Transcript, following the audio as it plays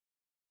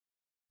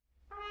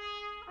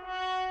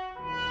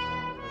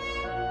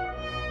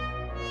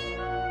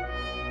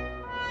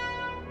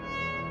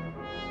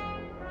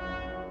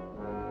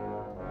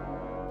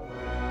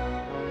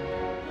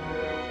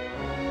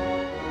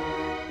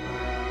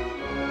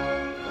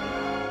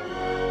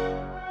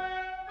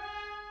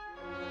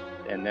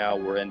and now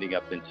we're ending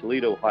up in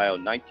Toledo, Ohio,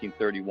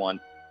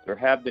 1931. There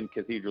have been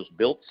cathedrals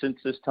built since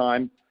this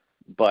time,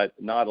 but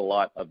not a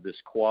lot of this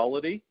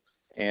quality.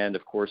 And,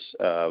 of course,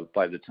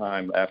 by the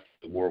time after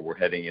the war, we're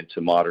heading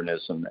into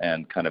modernism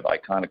and kind of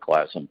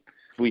iconoclasm.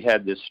 We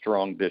had this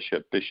strong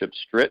bishop, Bishop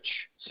Stritch,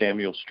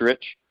 Samuel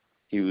Stritch.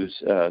 He was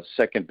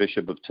second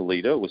bishop of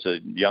Toledo. It was a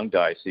young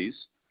diocese.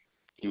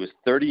 He was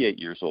 38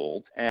 years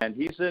old, and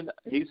he's a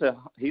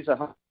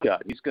hot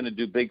shot. He's going to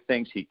do big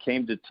things. He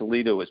came to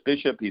Toledo as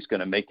bishop. He's going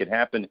to make it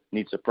happen.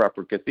 Needs a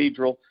proper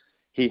cathedral.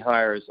 He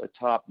hires a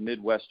top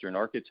Midwestern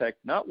architect,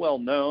 not well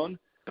known,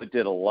 but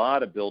did a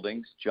lot of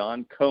buildings,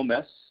 John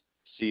Comes,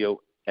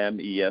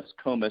 C-O-M-E-S,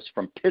 Comes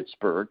from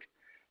Pittsburgh.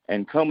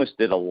 And Comes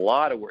did a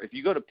lot of work. If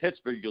you go to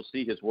Pittsburgh, you'll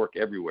see his work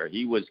everywhere.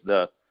 He was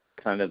the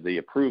kind of the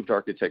approved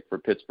architect for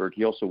Pittsburgh.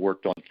 He also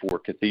worked on 4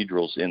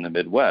 cathedrals in the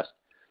Midwest.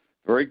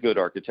 Very good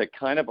architect,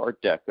 kind of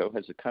Art Deco,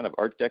 has a kind of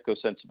Art Deco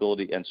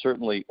sensibility, and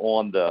certainly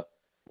on the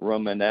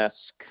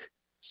Romanesque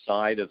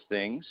side of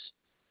things.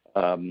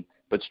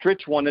 But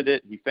Stritch wanted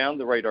it. He found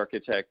the right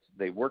architect.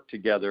 They worked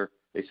together.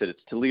 They said,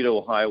 it's Toledo,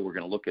 Ohio. We're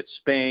going to look at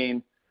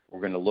Spain.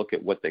 We're going to look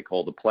at what they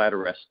call the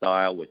Plateresque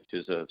style, which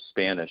is a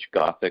Spanish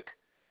Gothic,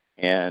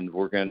 and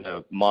we're going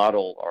to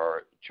model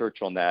our church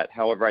on that.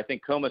 However, I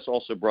think Comas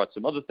also brought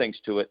some other things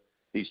to it,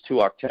 these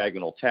 2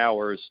 octagonal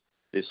towers,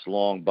 this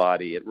long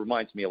body. It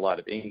reminds me a lot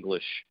of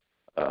English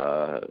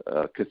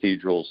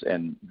cathedrals,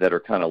 and that are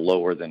kind of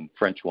lower than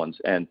French ones,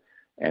 and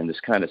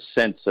this kind of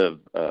sense of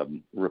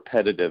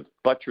repetitive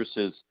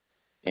buttresses,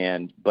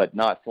 but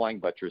not flying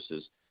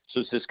buttresses.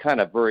 So it's this kind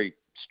of very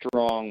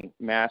strong,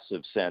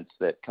 massive sense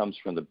that comes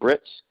from the Brits.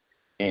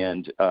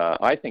 And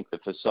I think the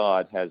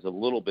facade has a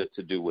little bit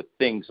to do with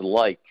things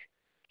like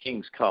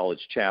King's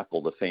College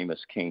Chapel, the famous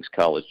King's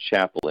College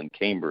Chapel in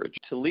Cambridge.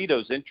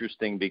 Toledo's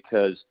interesting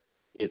because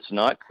it's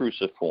not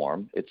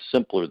cruciform. It's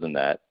simpler than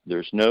that.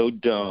 There's no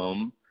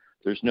dome.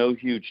 There's no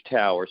huge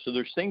tower. So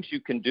there's things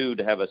you can do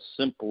to have a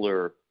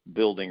simpler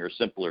building or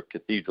simpler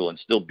cathedral and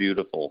still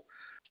beautiful.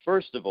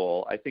 First of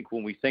all, I think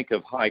when we think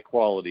of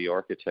high-quality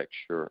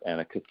architecture and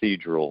a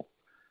cathedral,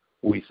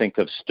 we think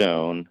of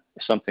stone,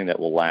 something that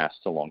will last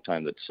a long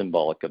time, that's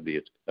symbolic of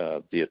the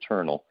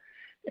eternal,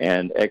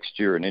 and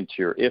exterior and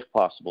interior, if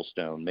possible,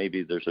 stone.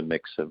 Maybe there's a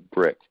mix of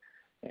brick.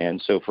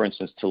 And so, for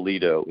instance,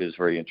 Toledo is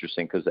very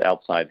interesting because the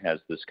outside has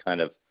this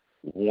kind of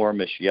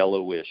warmish,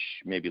 yellowish,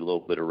 maybe a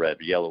little bit of red,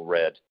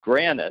 yellow-red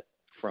granite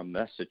from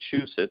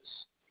Massachusetts,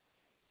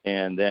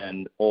 and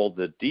then all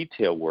the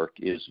detail work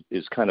is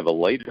kind of a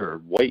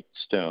lighter white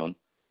stone,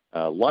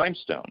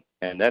 limestone,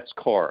 and that's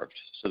carved.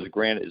 So the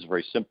granite is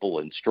very simple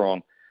and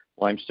strong.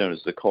 Limestone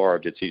is the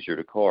carved. It's easier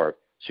to carve.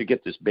 So you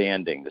get this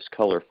banding, this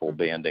colorful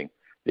banding.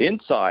 The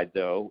inside,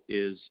 though,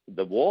 is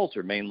the walls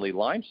are mainly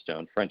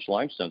limestone, French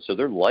limestone, so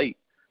they're light,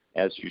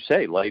 as you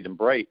say, light and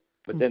bright.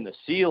 But then the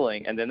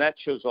ceiling, and then that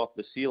shows off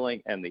the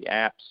ceiling and the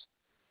apse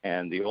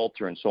and the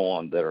altar and so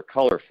on that are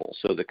colorful.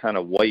 So the kind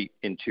of white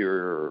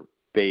interior,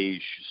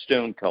 beige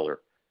stone color.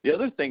 The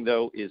other thing,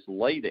 though, is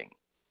lighting,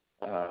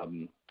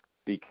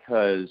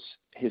 because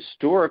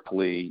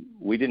historically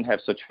we didn't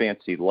have such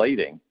fancy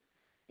lighting.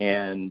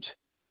 And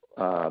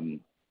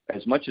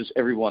as much as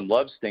everyone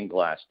loves stained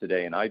glass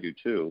today, and I do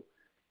too,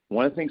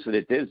 one of the things that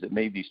it did is it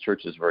made these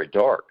churches very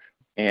dark.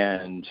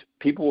 And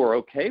people were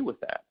okay with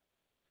that.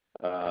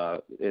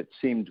 It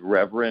seemed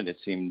reverent, it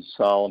seemed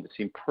solemn, it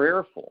seemed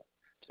prayerful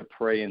to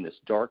pray in this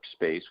dark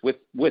space with,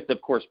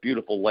 of course,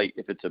 beautiful light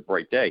if it's a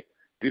bright day,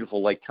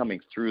 beautiful light coming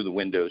through the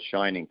windows,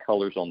 shining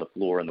colors on the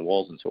floor and the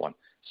walls and so on.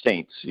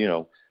 Saints,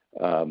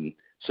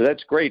 so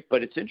that's great.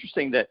 But it's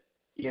interesting that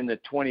in the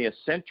 20th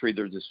century,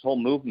 there's this whole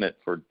movement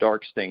for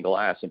dark stained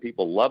glass, and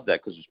people love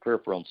that because it's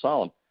prayerful and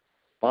solemn.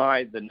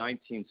 By the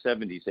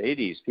 1970s,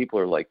 80s, people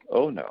are like,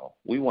 oh, no,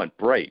 we want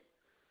bright.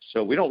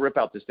 So we don't rip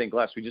out the stained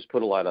glass. We just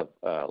put a lot of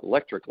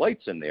electric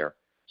lights in there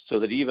so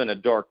that even a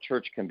dark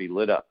church can be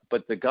lit up.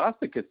 But the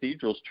Gothic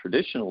cathedrals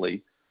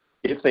traditionally,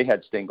 if they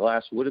had stained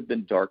glass, would have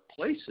been dark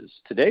places.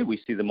 Today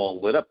we see them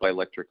all lit up by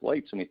electric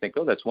lights, and we think,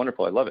 oh, that's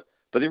wonderful, I love it.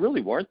 But they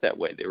really weren't that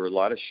way. There were a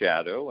lot of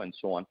shadow and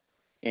so on.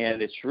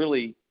 And it's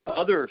really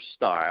other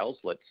styles,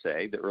 let's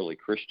say, the early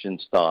Christian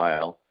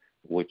style,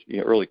 which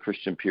early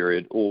Christian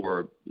period,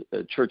 or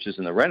churches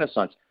in the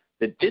Renaissance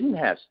that didn't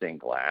have stained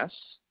glass,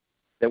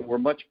 that were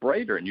much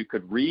brighter, and you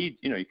could read,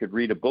 you could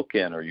read a book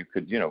in, or you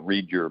could,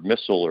 read your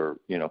missal, or,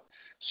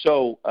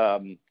 So,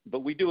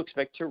 but we do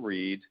expect to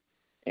read,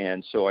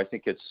 and so I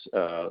think it's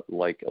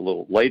like a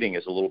little, lighting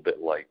is a little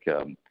bit like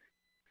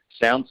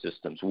sound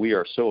systems. We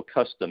are so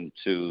accustomed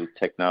to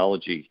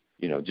technology,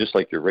 just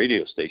like your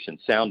radio station,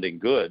 sounding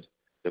good,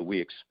 that we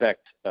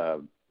expect,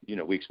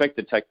 we expect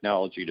the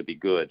technology to be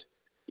good,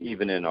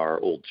 even in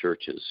our old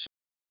churches.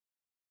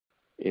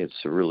 It's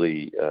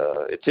really,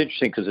 it's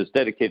interesting because it's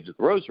dedicated to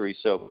the Rosary,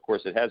 so of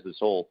course it has this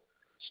whole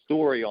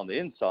story on the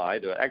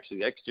inside, actually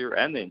the exterior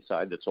and the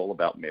inside, that's all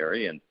about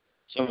Mary, and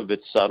some of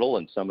it's subtle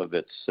and some of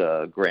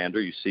it's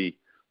grander. You see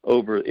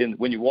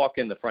when you walk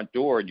in the front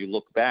door and you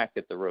look back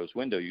at the rose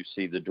window, you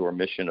see the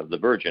Dormition of the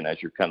Virgin as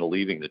you're kind of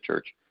leaving the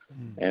church.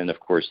 And of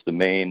course the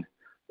main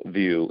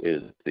view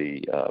is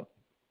the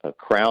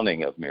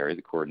crowning of Mary,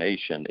 the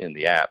coronation in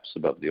the apse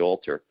above the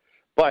altar.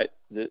 But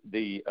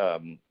the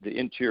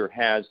interior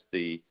has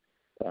the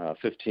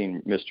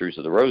 15 mysteries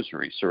of the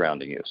Rosary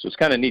surrounding you. So it's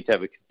kind of neat to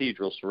have a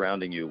cathedral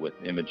surrounding you with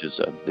images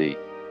of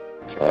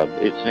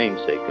its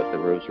namesake, of the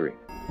Rosary.